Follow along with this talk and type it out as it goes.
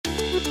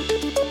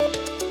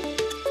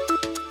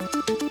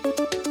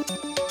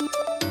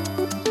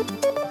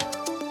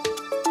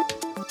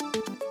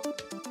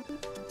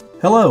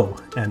Hello,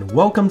 and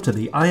welcome to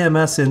the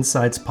IMS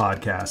Insights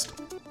podcast.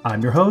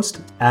 I'm your host,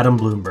 Adam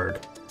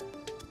Bloomberg.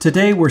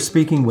 Today we're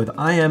speaking with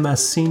IMS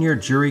Senior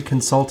Jury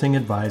Consulting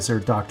Advisor,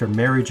 Dr.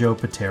 Mary Jo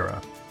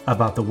Patera,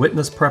 about the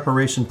witness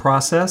preparation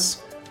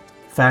process,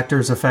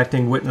 factors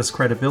affecting witness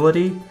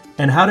credibility,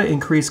 and how to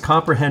increase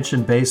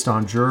comprehension based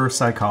on juror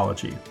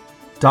psychology.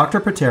 Dr.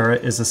 Patera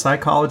is a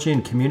psychology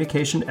and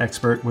communication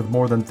expert with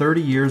more than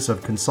 30 years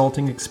of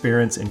consulting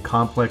experience in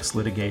complex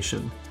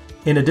litigation.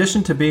 In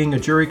addition to being a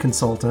jury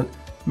consultant,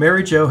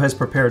 Mary Jo has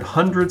prepared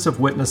hundreds of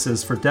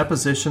witnesses for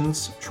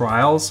depositions,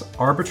 trials,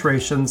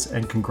 arbitrations,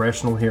 and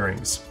congressional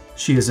hearings.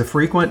 She is a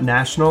frequent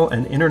national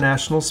and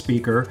international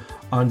speaker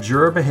on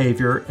juror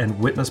behavior and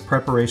witness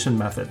preparation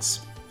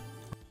methods.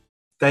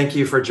 Thank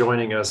you for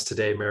joining us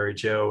today, Mary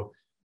Jo.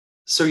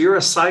 So you're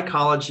a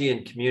psychology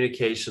and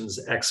communications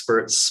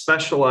expert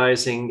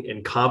specializing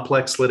in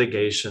complex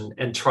litigation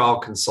and trial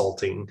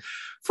consulting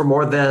for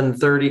more than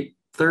 30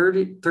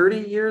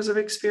 years of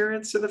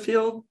experience in the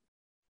field?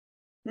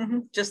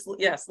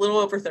 Yes, a little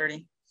over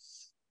 30.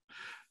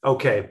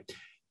 Okay.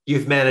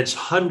 You've managed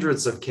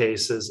hundreds of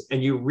cases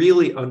and you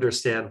really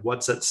understand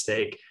what's at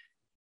stake.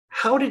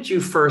 How did you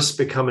first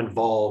become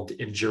involved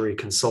in jury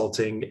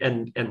consulting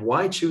and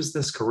why choose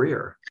this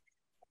career?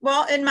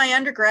 Well, in my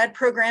undergrad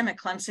program at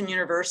Clemson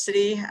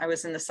University, I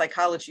was in the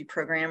psychology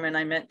program and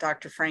I met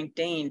Dr. Frank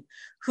Dane,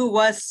 who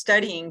was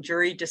studying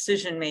jury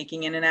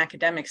decision-making in an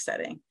academic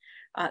setting.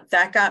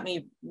 That got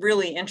me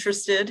really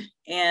interested,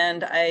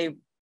 and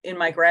in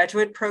my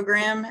graduate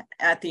program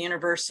at the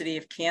University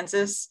of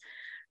Kansas,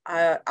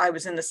 I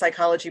was in the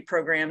psychology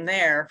program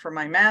there for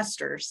my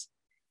master's,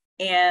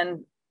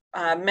 and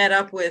met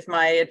up with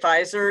my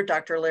advisor,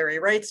 Dr. Larry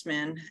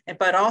Reitzman,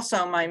 but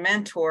also my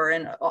mentor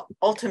and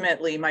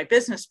ultimately my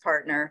business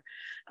partner,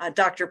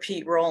 Dr.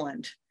 Pete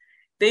Rowland.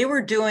 They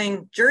were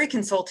doing jury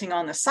consulting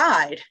on the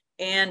side,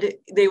 and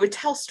they would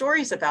tell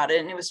stories about it.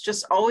 And it was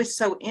just always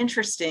so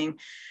interesting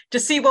to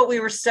see what we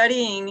were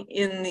studying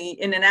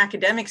in an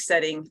academic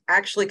setting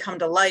actually come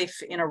to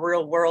life in a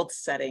real world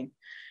setting.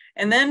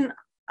 And then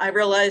I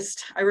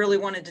realized I really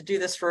wanted to do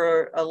this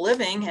for a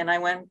living, and I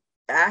went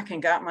back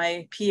and got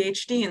my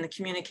PhD in the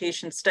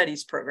Communication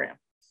Studies program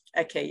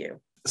at KU.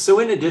 So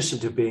in addition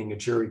to being a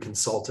jury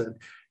consultant,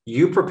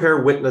 you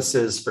prepare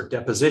witnesses for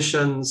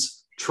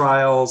depositions,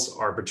 trials,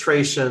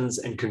 arbitrations,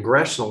 and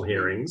congressional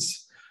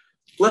hearings.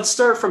 Let's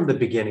start from the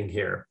beginning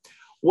here.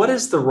 What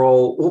is the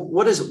role?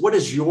 What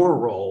is your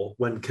role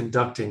when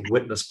conducting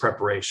witness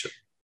preparation?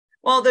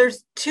 Well,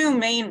 there's two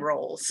main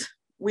roles.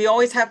 We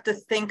always have to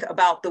think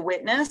about the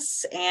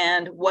witness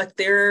and what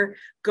they're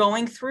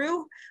going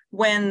through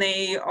when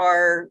they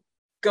are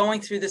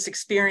going through this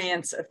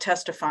experience of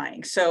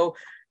testifying. So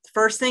the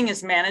first thing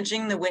is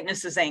managing the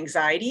witness's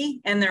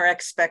anxiety and their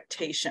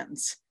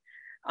expectations.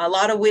 A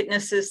lot of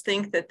witnesses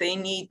think that they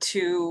need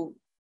to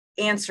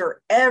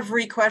answer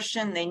every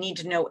question. They need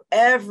to know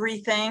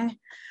everything.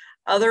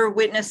 Other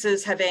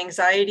witnesses have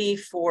anxiety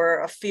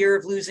for a fear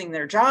of losing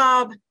their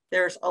job.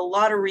 There's a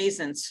lot of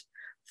reasons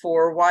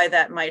for why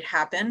that might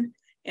happen,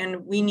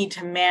 and we need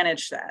to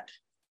manage that.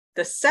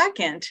 The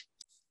second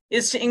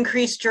is to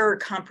increase juror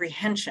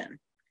comprehension.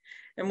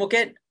 And we'll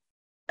get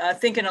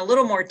think in a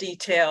little more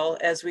detail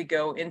as we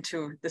go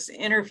into this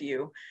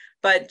interview.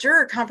 But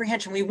juror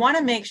comprehension, we want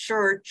to make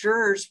sure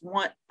jurors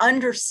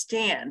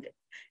understand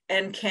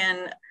and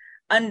can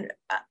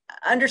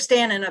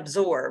understand and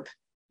absorb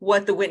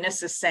what the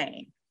witness is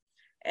saying,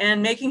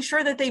 and making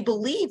sure that they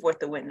believe what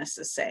the witness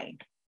is saying.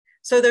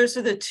 So those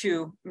are the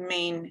two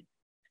main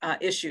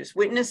issues: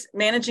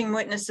 managing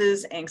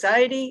witnesses'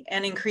 anxiety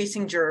and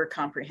increasing juror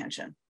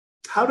comprehension.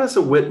 How does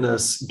a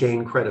witness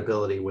gain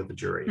credibility with the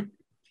jury?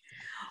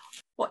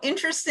 Well,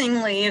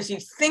 interestingly, as you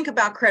think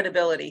about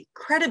credibility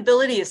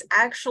is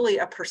actually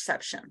a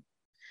perception.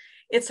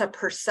 It's a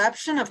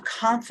perception of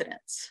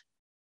confidence.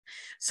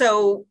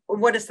 So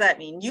what does that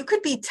mean? You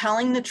could be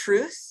telling the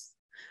truth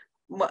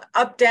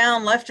up,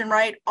 down, left, and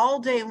right all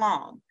day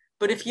long.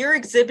 But if you're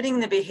exhibiting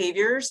the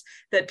behaviors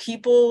that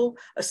people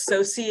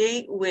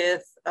associate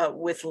with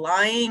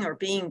lying or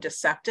being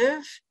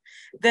deceptive,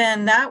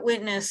 then that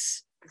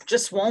witness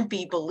just won't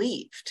be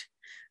believed.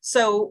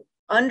 So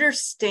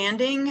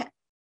understanding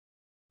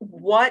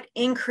what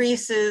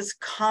increases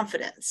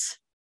confidence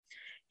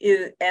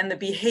and the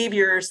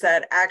behaviors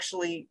that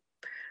actually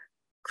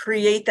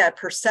create that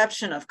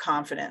perception of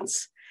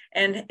confidence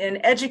and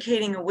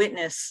educating a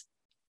witness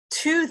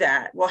to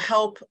that will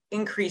help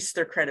increase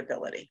their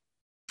credibility.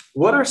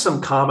 What are some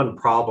common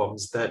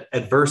problems that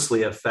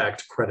adversely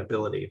affect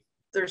credibility?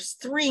 There's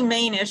three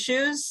main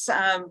issues,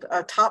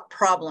 top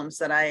problems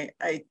that I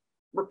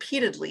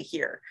repeatedly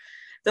hear.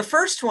 The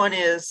first one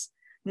is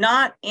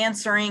not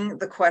answering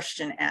the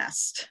question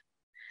asked.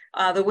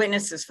 The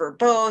witness is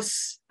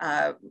verbose,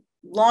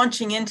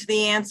 launching into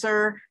the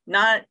answer,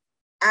 not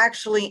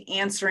actually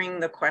answering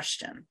the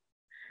question.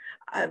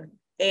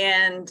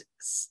 And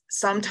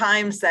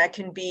sometimes that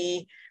can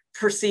be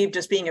perceived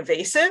as being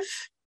evasive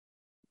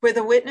with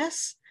a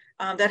witness.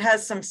 That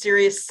has some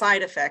serious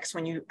side effects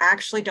when you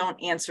actually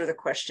don't answer the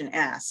question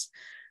asked.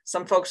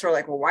 Some folks are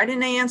like, well, why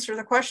didn't they answer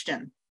the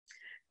question?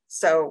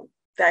 So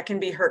that can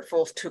be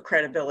hurtful to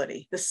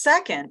credibility. The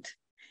second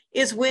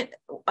is when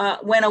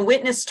a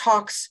witness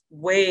talks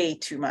way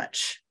too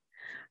much,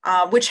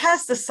 which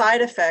has the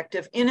side effect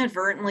of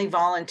inadvertently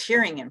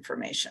volunteering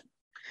information.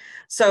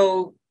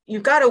 So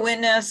you've got a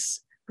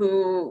witness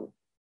who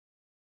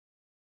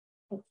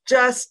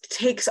just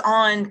takes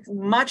on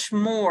much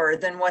more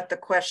than what the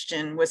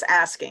question was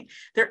asking.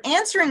 They're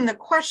answering the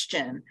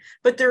question,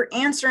 but they're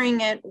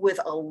answering it with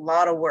a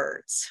lot of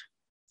words.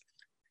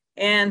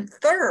 And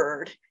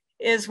third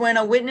is when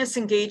a witness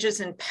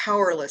engages in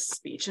powerless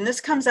speech. And this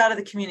comes out of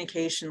the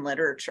communication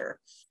literature.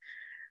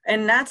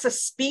 And that's a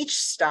speech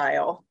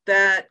style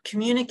that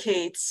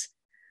communicates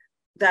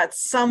that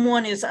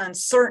someone is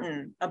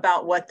uncertain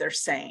about what they're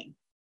saying.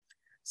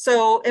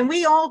 So, and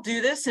we all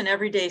do this in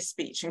everyday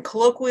speech. In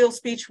colloquial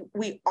speech,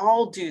 we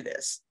all do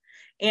this.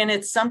 And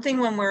it's something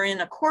when we're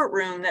in a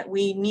courtroom that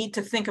we need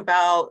to think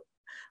about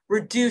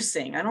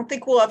reducing. I don't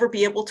think we'll ever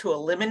be able to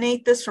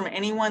eliminate this from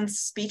anyone's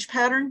speech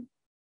pattern,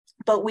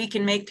 but we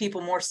can make people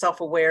more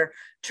self-aware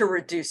to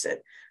reduce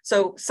it.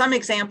 So some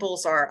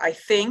examples are, I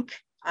think,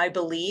 I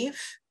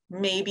believe,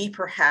 maybe,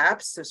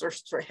 perhaps, those are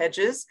sort of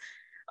hedges.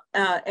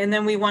 And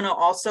then we want to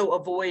also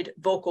avoid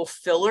vocal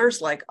fillers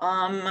like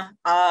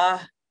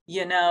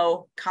you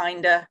know,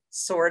 kinda,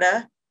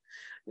 sorta.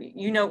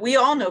 You know, we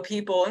all know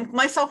people, and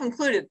myself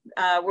included,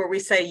 where we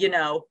say, you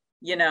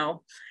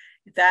know,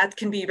 that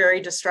can be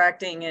very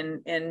distracting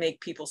and make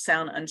people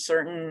sound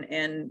uncertain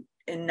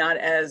and not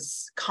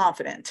as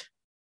confident.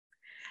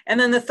 And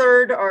then the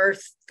third are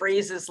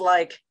phrases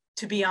like,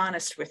 to be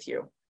honest with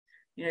you.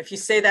 You know, if you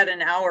say that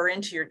an hour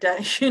into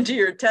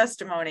your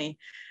testimony,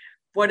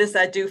 what does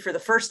that do for the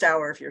first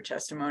hour of your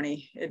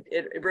testimony?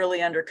 It really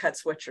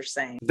undercuts what you're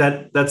saying.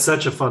 That's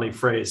such a funny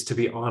phrase, to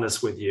be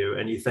honest with you.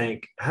 And you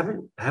think,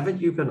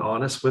 haven't you been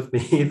honest with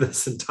me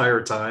this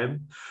entire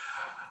time?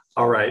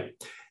 All right.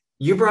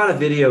 You brought a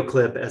video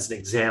clip as an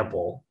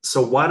example.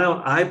 So why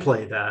don't I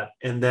play that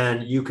and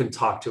then you can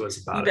talk to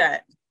us about it? You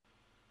bet.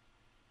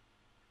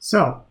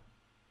 So,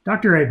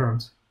 Dr.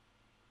 Abrams,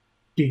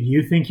 do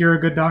you think you're a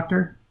good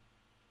doctor?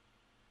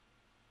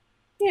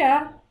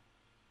 Yeah.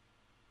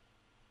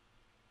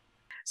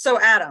 So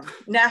Adam,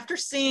 after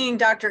seeing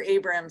Dr.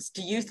 Abrams,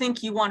 do you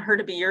think you want her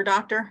to be your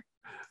doctor?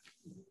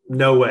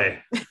 No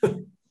way.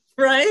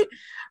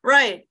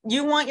 Right.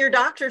 You want your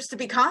doctors to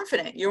be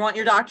confident. You want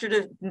your doctor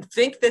to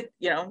think that,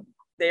 you know,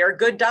 they are a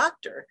good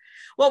doctor.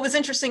 What was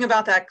interesting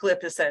about that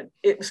clip is that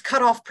it was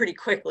cut off pretty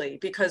quickly,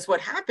 because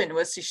what happened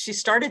was she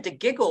started to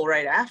giggle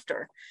right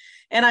after.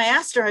 And I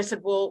asked her, I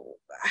said, well,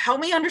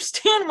 help me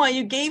understand why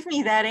you gave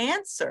me that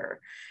answer.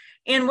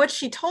 And what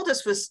she told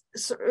us was,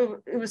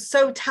 it was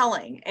so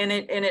telling, and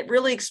it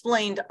really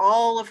explained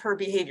all of her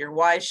behavior,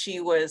 why she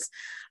was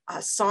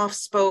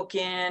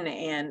soft-spoken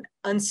and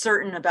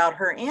uncertain about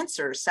her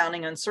answers,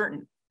 sounding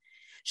uncertain.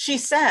 She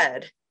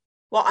said,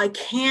 well, I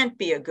can't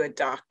be a good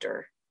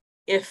doctor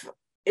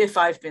if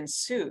I've been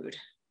sued.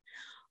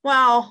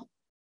 Well,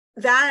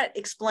 that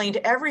explained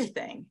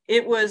everything.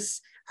 It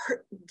was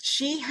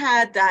she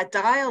had that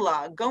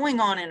dialogue going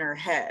on in her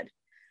head.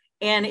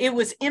 And it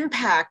was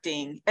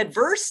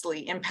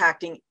adversely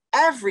impacting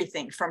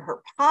everything from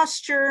her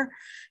posture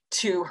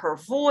to her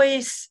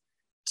voice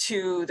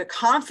to the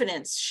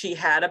confidence she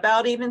had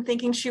about even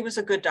thinking she was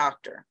a good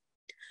doctor.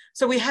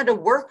 So we had to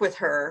work with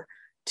her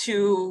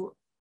to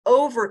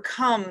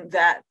overcome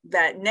that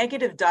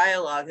negative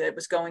dialogue that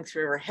was going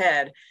through her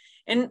head.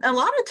 And a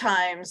lot of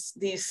times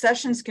these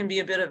sessions can be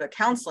a bit of a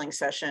counseling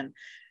session.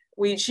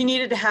 She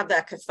needed to have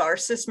that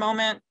catharsis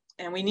moment,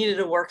 and we needed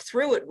to work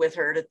through it with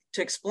her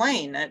to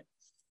explain that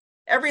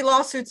every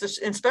lawsuit,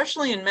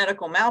 especially in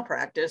medical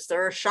malpractice,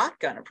 they're a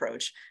shotgun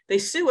approach. They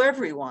sue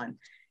everyone.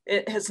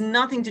 It has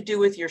nothing to do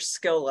with your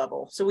skill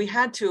level. So we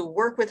had to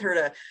work with her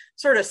to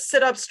sort of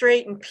sit up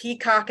straight and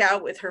peacock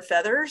out with her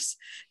feathers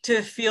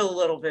to feel a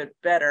little bit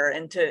better.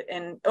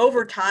 And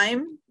over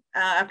time,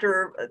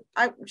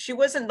 she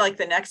wasn't like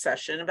the next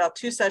session, about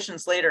 2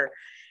 sessions later,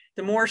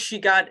 the more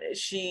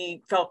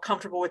she felt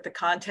comfortable with the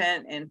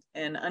content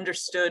and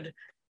understood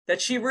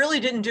that she really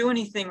didn't do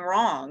anything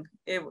wrong.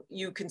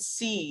 You can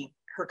see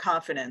her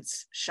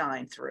confidence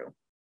shine through.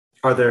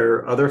 Are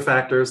there other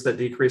factors that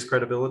decrease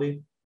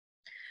credibility?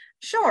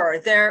 Sure.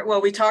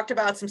 We talked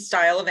about some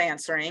style of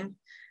answering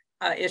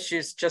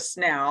issues just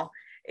now,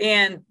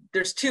 and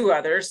there's 2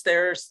 others.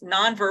 There's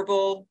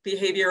nonverbal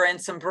behavior and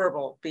some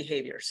verbal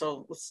behavior.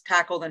 So let's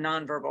tackle the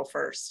nonverbal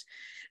first.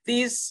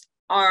 These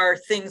are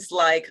things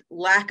like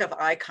lack of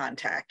eye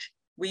contact.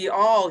 We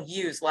all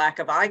use lack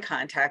of eye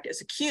contact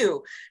as a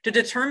cue to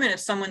determine if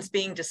someone's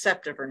being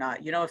deceptive or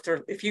not. You know,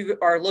 if you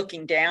are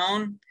looking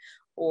down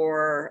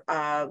or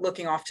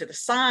looking off to the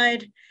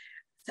side,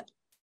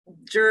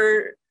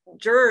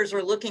 jurors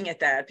are looking at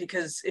that,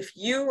 because if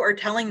you are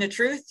telling the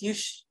truth,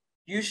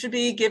 you should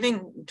be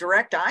giving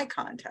direct eye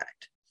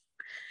contact.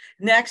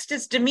 Next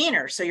is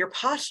demeanor. So your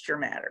posture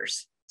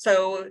matters.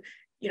 So,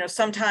 you know,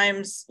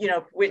 sometimes, you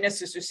know,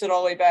 witnesses who sit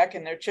all the way back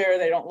in their chair,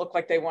 they don't look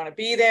like they want to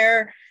be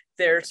there.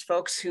 There's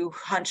folks who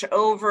hunch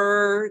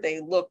over, they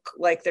look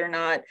like they're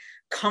not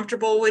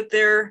comfortable with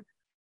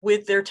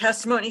their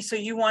testimony. So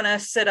you want to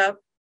sit up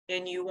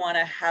and you want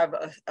to have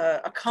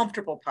a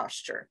comfortable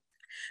posture,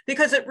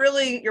 because it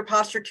really, your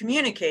posture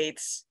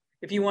communicates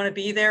if you want to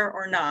be there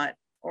or not,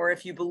 or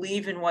if you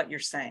believe in what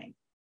you're saying.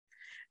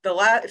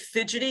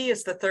 Fidgety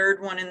is the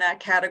third one in that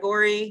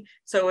category.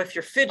 So if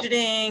you're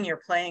fidgeting,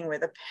 you're playing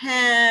with a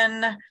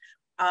pen,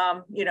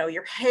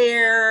 your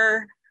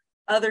hair,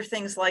 other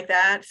things like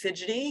that,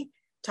 fidgety,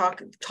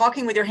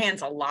 talking with your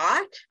hands a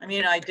lot. I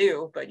mean, I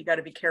do, but you got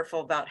to be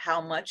careful about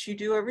how much you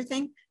do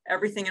everything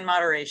in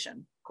moderation,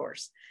 of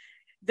course.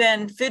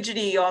 Then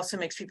fidgety also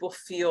makes people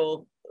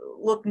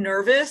look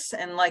nervous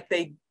and like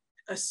they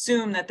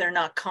assume that they're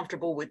not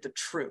comfortable with the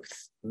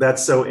truth.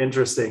 That's so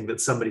interesting that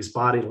somebody's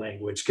body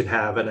language can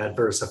have an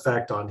adverse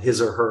effect on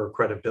his or her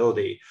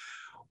credibility.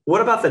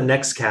 What about the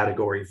next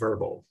category,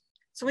 verbal?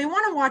 So we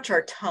want to watch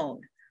our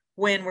tone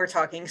when we're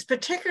talking,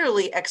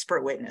 particularly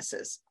expert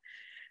witnesses,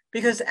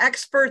 because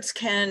experts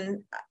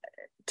can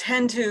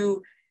tend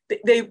to,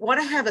 they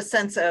want to have a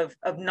sense of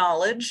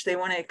knowledge. They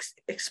want to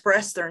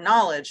express their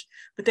knowledge,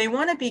 but they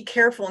want to be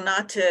careful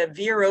not to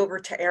veer over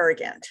to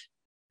arrogant.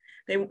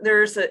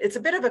 It's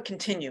a bit of a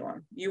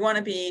continuum. You want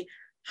to be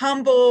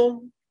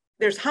humble.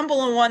 There's humble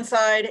on one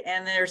side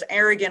and there's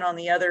arrogant on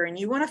the other. And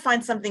you want to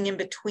find something in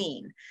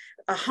between.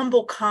 A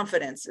humble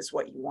confidence is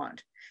what you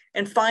want.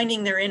 And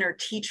finding their inner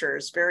teacher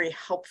is very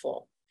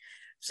helpful.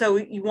 So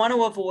you want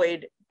to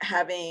avoid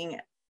having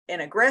an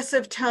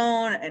aggressive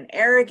tone, an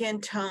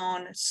arrogant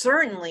tone,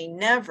 certainly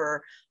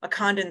never a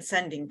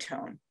condescending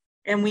tone.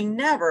 And we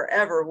never,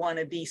 ever want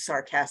to be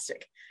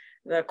sarcastic.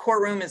 The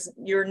courtroom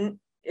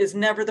is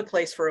never the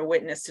place for a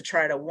witness to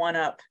try to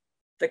one-up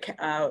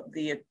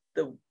the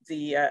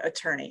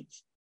attorney.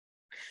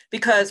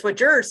 Because what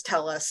jurors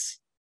tell us,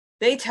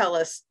 they tell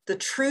us the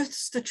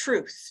truth's the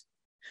truth.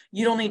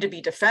 You don't need to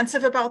be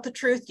defensive about the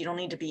truth. You don't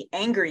need to be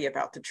angry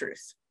about the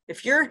truth.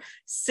 If you're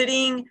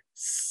sitting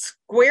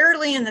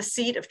squarely in the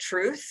seat of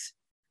truth,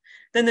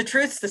 then the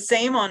truth's the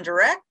same on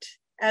direct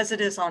as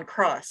it is on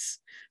cross.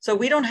 So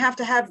we don't have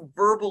to have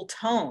verbal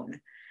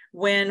tone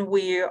when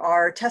we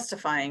are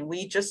testifying.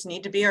 We just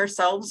need to be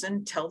ourselves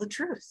and tell the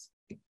truth.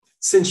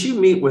 Since you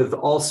meet with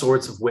all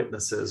sorts of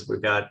witnesses,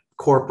 we've got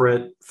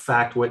corporate,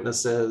 fact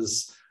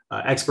witnesses,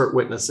 expert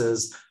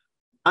witnesses,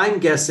 I'm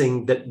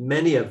guessing that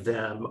many of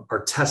them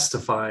are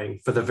testifying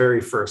for the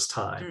very first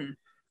time.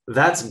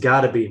 That's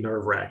got to be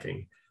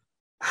nerve-wracking.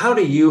 How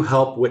do you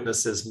help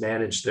witnesses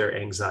manage their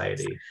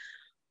anxiety?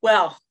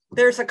 Well,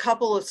 there's a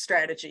couple of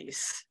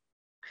strategies.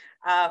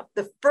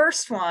 The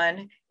first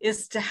one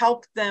is to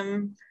help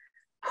them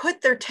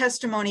put their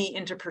testimony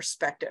into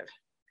perspective.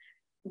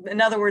 In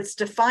other words,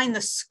 define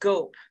the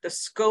scope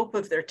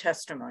of their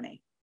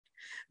testimony.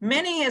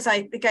 Many, as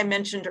I think I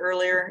mentioned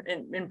earlier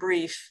in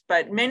brief,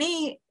 but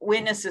many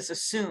witnesses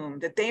assume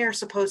that they are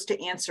supposed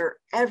to answer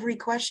every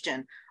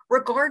question,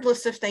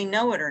 regardless if they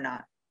know it or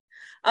not.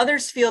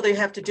 Others feel they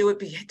have to do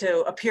it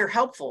to appear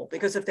helpful,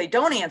 because if they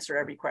don't answer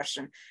every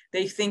question,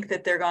 they think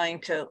that they're going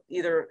to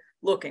either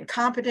look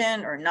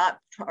incompetent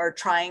or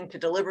trying to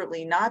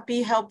deliberately not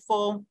be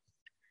helpful.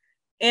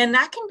 And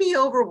that can be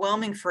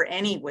overwhelming for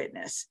any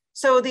witness.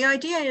 So the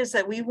idea is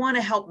that we want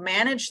to help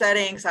manage that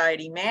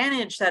anxiety,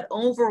 manage that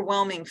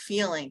overwhelming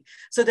feeling,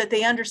 so that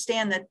they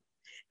understand that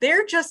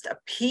they're just a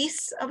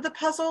piece of the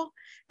puzzle.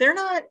 They're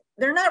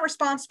not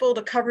responsible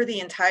to cover the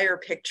entire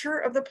picture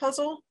of the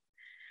puzzle,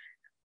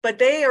 but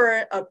they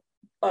are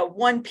a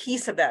one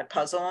piece of that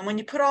puzzle. And when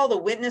you put all the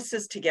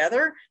witnesses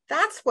together,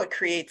 that's what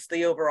creates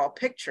the overall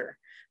picture.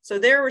 So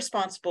they're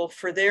responsible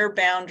for their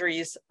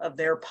boundaries of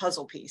their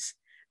puzzle piece.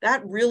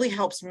 That really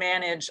helps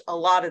manage a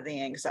lot of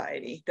the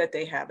anxiety that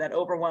they have, that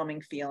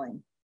overwhelming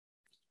feeling.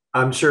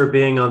 I'm sure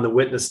being on the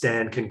witness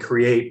stand can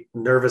create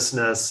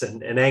nervousness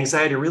and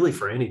anxiety really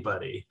for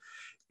anybody.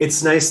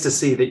 It's nice to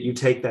see that you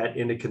take that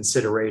into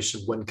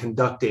consideration when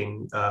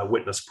conducting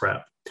witness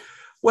prep.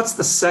 What's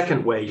the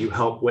second way you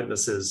help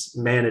witnesses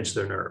manage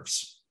their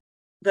nerves?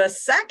 The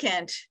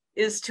second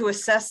is to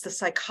assess the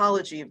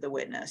psychology of the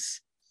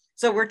witness.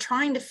 So we're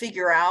trying to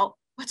figure out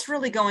what's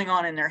really going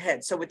on in their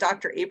head. So with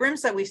Dr.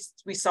 Abrams that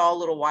we saw a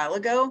little while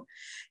ago,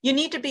 you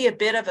need to be a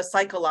bit of a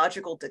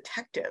psychological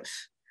detective.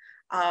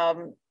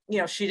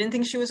 She didn't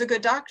think she was a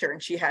good doctor,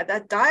 and she had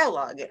that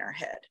dialogue in her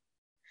head.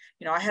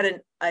 I had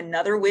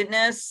another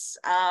witness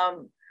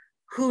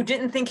who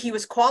didn't think he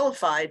was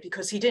qualified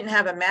because he didn't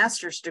have a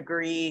master's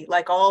degree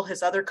like all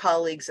his other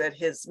colleagues at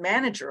his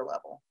manager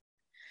level.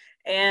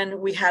 And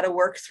we had to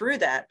work through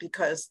that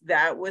because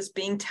that was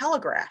being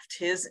telegraphed.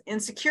 His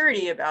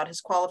insecurity about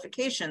his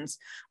qualifications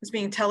was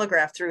being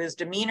telegraphed through his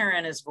demeanor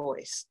and his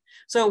voice.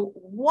 So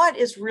what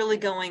is really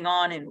going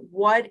on, and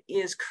what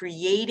is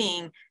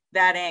creating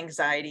that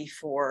anxiety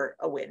for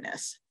a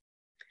witness?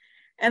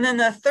 And then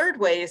the third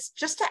way is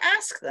just to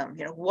ask them,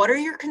 what are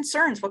your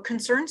concerns? What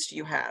concerns do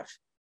you have?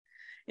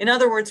 In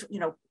other words,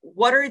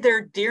 what are their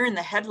deer in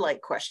the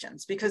headlight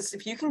questions? Because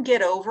if you can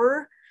get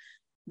over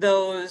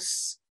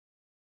those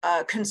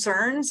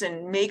concerns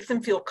and make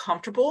them feel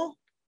comfortable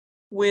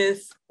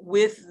with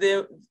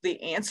the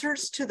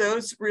answers to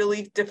those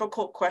really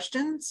difficult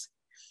questions,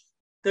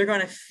 they're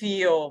going to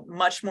feel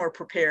much more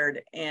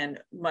prepared and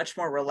much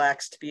more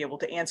relaxed to be able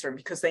to answer them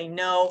because they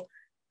know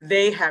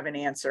they have an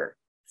answer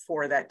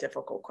for that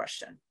difficult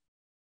question.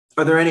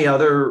 Are there any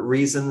other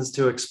reasons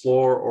to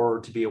explore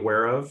or to be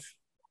aware of?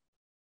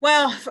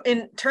 Well,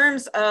 in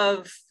terms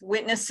of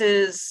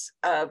witnesses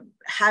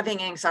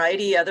having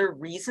anxiety, other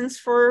reasons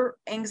for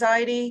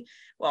anxiety,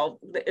 well,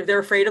 if they're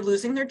afraid of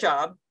losing their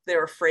job,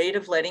 they're afraid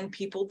of letting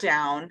people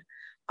down,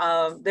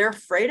 they're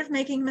afraid of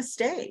making a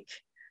mistake,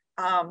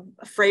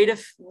 afraid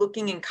of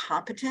looking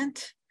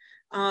incompetent.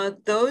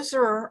 Those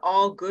are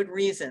all good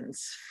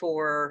reasons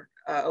for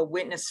a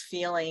witness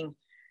feeling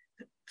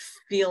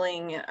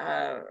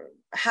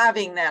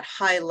having that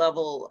high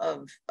level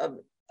of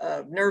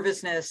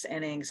nervousness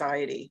and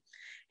anxiety,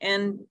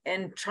 and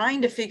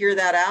trying to figure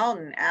that out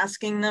and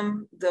asking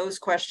them those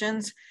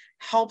questions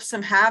helps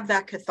them have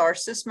that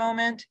catharsis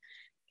moment,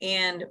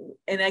 and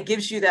that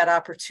gives you that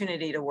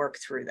opportunity to work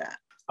through that.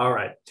 All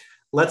right.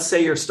 Let's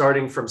say you're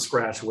starting from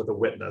scratch with a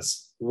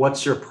witness.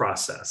 What's your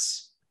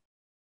process?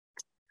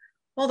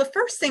 Well, the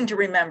first thing to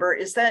remember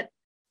is that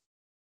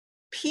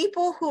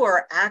people who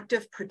are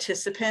active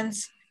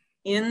participants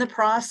in the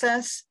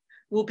process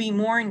will be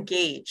more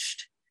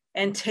engaged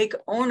and take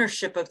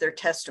ownership of their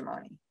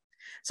testimony.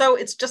 So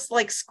it's just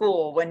like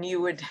school. When you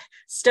would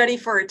study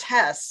for a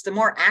test, the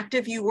more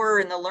active you were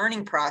in the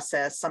learning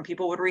process, some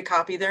people would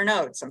recopy their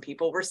notes, some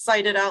people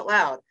recite it out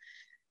loud.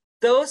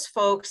 Those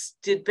folks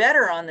did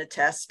better on the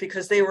tests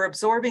because they were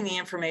absorbing the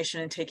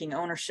information and taking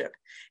ownership.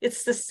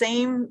 It's the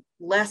same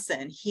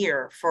lesson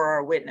here for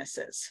our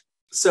witnesses.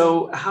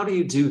 So how do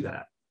you do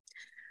that?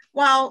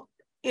 Well,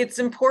 it's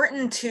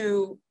important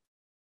to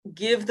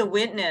give the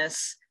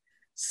witness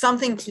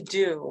something to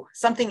do,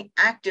 something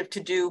active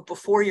to do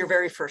before your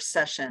very first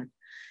session.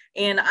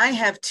 And I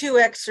have 2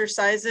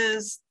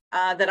 exercises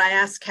that I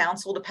ask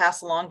counsel to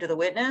pass along to the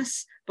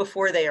witness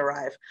before they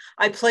arrive.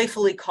 I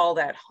playfully call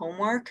that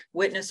homework,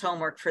 witness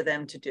homework for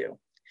them to do.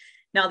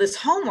 Now, this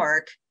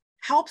homework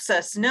helps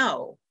us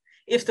know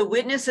if the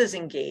witness is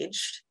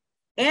engaged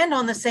and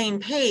on the same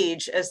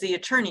page as the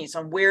attorneys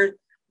on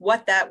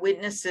what that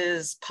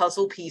witness's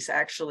puzzle piece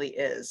actually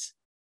is.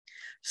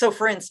 So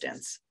for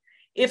instance,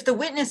 if the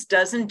witness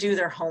doesn't do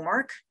their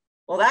homework,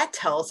 well, that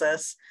tells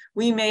us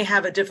we may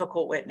have a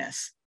difficult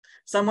witness,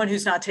 someone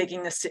who's not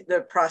taking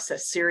the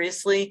process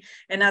seriously,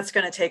 and that's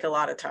going to take a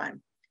lot of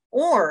time.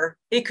 Or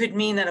it could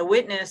mean that a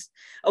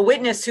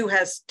witness who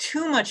has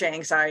too much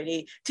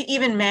anxiety to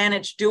even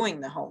manage doing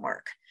the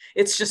homework.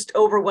 It's just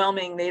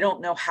overwhelming. They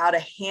don't know how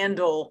to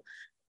handle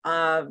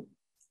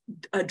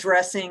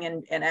addressing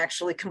and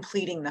actually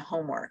completing the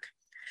homework.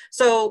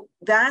 So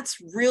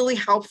that's really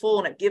helpful,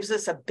 and it gives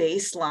us a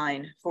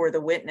baseline for the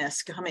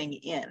witness coming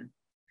in.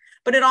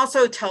 But it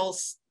also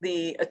tells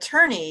the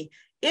attorney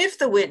if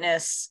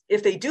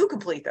they do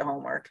complete the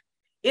homework,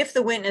 if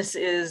the witness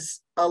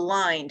is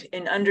aligned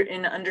in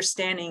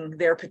understanding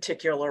their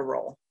particular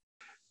role.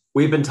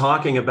 We've been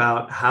talking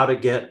about how to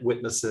get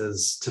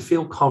witnesses to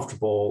feel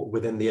comfortable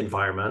within the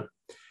environment,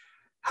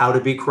 how to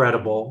be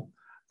credible,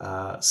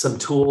 some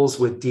tools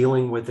with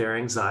dealing with their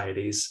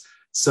anxieties.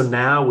 So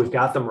now we've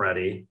got them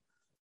ready.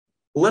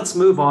 Let's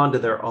move on to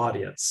their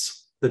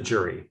audience, the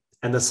jury,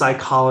 and the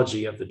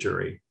psychology of the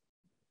jury.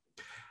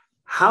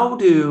 How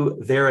do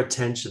their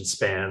attention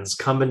spans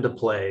come into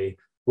play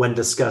when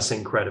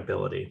discussing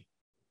credibility?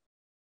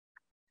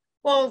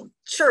 Well,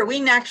 sure.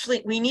 We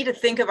need to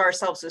think of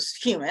ourselves as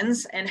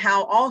humans and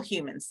how all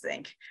humans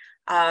think,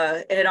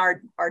 and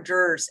our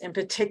jurors in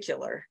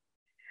particular.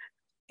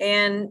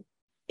 And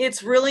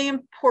it's really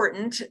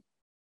important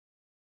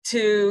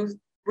to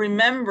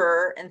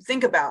remember and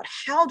think about,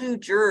 how do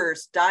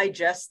jurors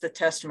digest the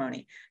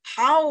testimony?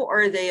 How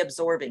are they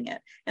absorbing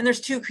it? And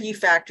there's 2 key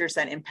factors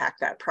that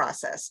impact that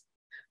process.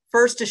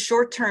 First is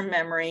short-term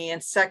memory,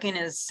 and second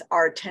is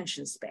our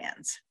attention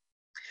spans.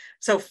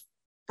 So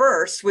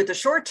first, with the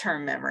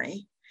short-term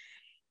memory,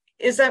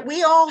 is that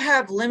we all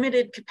have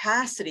limited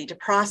capacity to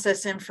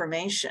process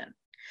information.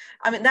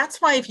 I mean,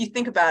 that's why, if you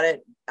think about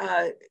it,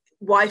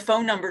 why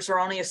phone numbers are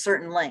only a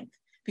certain length.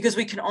 Because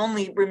we can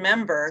only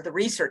remember, the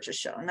research has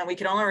shown that we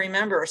can only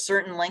remember a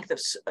certain length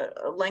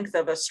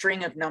of a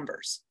string of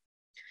numbers.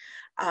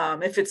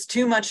 If it's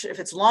too much, if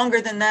it's longer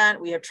than that,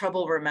 we have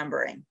trouble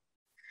remembering.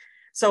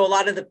 So a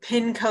lot of the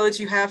PIN codes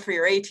you have for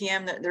your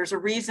ATM, there's a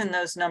reason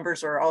those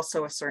numbers are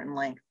also a certain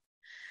length.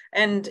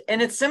 And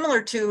it's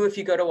similar to if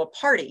you go to a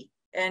party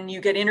and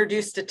you get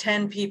introduced to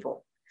 10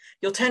 people.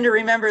 You'll tend to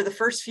remember the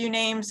first few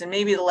names and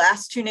maybe the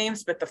last 2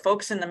 names, but the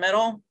folks in the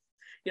middle,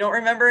 you don't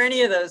remember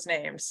any of those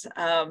names.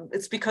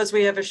 It's because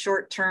we have a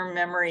short-term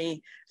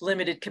memory,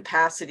 limited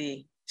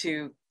capacity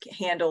to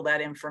handle that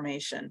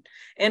information.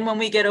 And when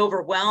we get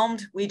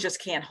overwhelmed, we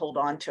just can't hold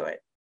on to it,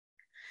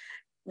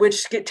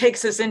 which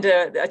takes us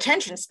into the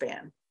attention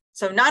span.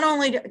 So not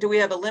only do we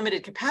have a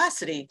limited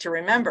capacity to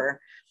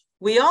remember,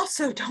 we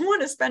also don't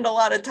want to spend a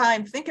lot of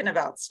time thinking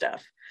about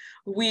stuff.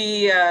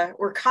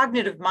 we're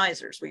cognitive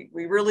misers.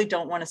 We really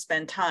don't want to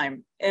spend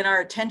time, and our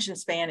attention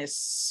span is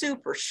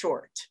super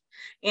short.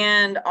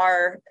 And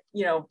our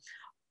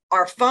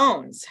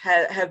phones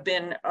have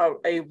been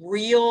a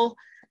real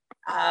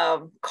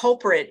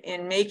culprit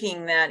in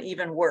making that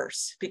even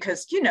worse,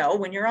 because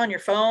when you're on your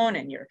phone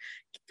and you're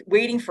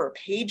waiting for a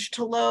page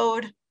to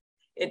load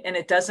and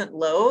it doesn't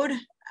load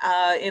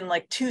in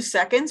like 2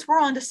 seconds, we're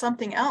on to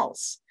something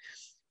else.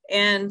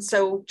 And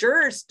so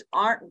jurors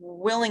aren't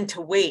willing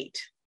to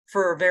wait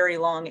for a very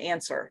long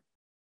answer.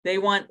 They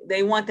want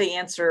the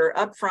answer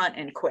up front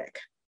and quick.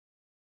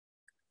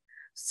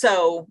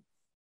 So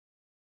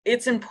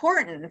it's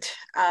important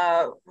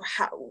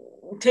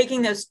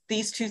taking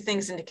these two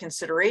things into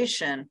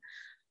consideration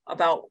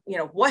about,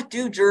 what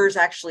do jurors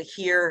actually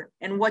hear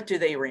and what do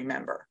they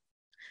remember?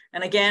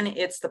 And again,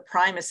 it's the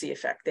primacy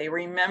effect. They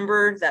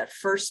remember that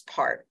first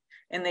part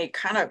and they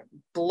kind of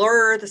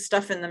blur the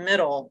stuff in the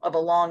middle of a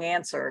long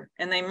answer.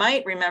 And they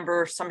might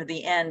remember some of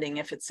the ending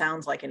if it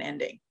sounds like an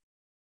ending.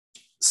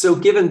 So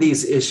given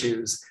these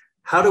issues,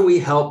 how do we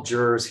help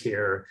jurors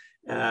here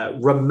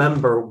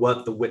remember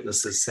what the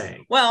witness is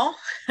saying? Well,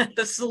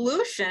 the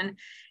solution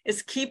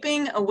is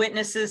keeping a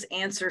witness's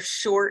answer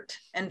short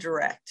and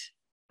direct.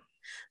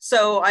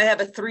 So I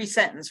have a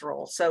 3-sentence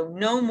rule, so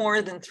no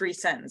more than 3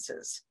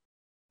 sentences.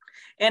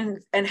 And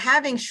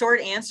having short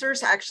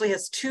answers actually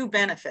has 2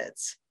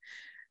 benefits.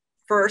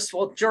 First,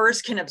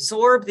 jurors can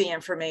absorb the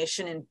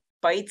information in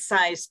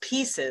bite-sized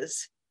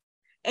pieces,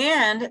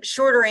 and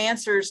shorter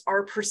answers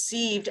are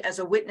perceived as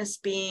a witness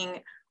being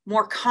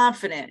more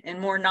confident and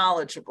more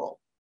knowledgeable.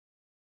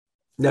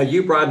 Now,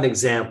 you brought an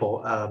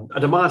example, a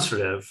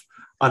demonstrative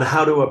on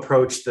how to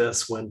approach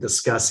this when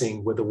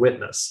discussing with a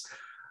witness.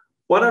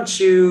 Why don't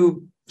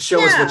you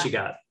show us what you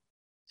got?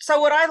 So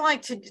what I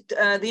like to,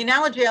 the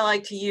analogy I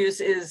like to use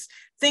is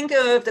think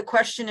of the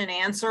question and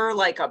answer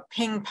like a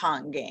ping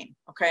pong game,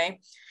 okay?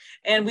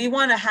 And we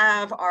want to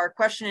have our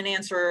question and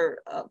answer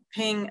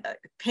ping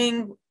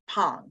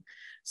pong.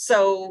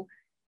 So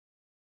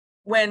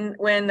when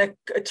the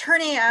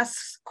attorney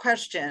asks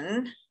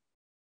question,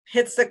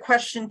 hits the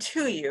question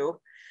to you,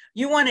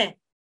 you want to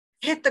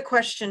hit the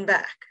question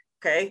back,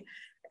 okay?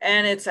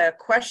 And it's a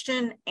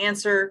question,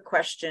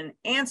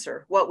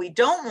 answer. What we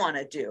don't want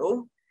to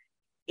do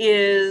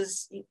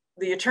is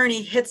the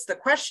attorney hits the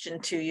question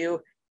to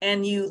you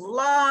and you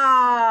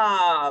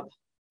lob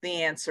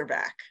the answer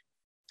back.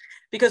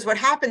 Because what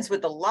happens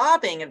with the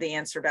lobbing of the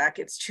answer back,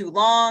 it's too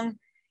long,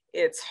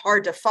 it's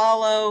hard to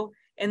follow,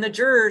 and the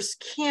jurors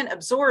can't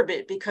absorb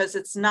it because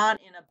it's not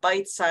in a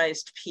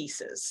bite-sized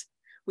pieces.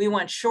 We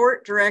want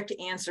short, direct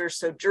answers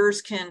so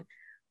jurors can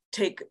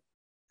take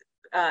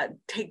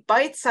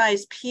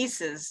bite-sized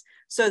pieces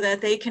so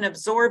that they can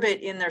absorb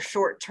it in their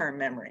short-term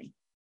memory.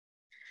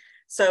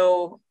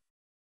 So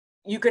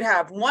you could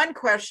have one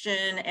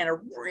question and a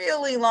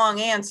really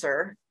long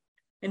answer,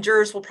 and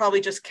jurors will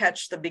probably just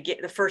catch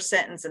the first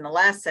sentence and the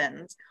last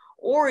sentence,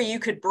 or you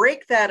could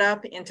break that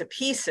up into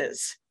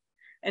pieces,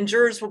 and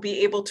jurors will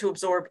be able to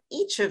absorb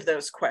each of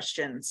those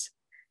questions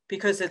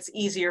because it's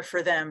easier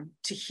for them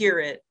to hear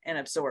it and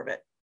absorb it.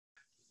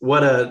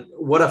 What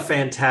a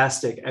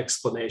fantastic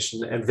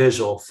explanation and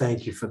visual.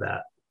 Thank you for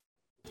that.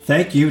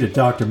 Thank you to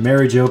Dr.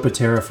 Mary Jo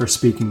Patera for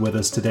speaking with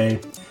us today,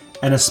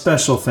 and a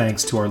special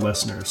thanks to our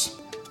listeners.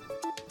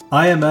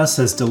 IMS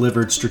has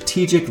delivered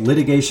strategic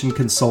litigation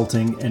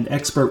consulting and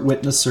expert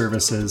witness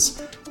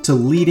services to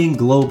leading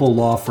global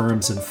law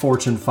firms and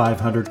Fortune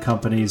 500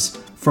 companies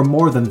for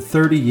more than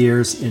 30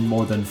 years in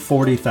more than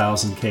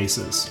 40,000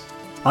 cases.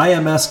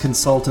 IMS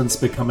consultants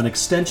become an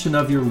extension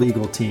of your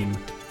legal team,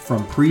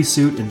 from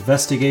pre-suit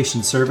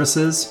investigation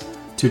services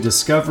to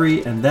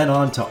discovery and then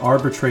on to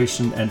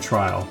arbitration and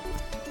trial.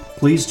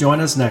 Please join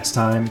us next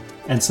time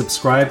and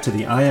subscribe to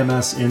the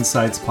IMS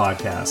Insights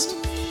podcast.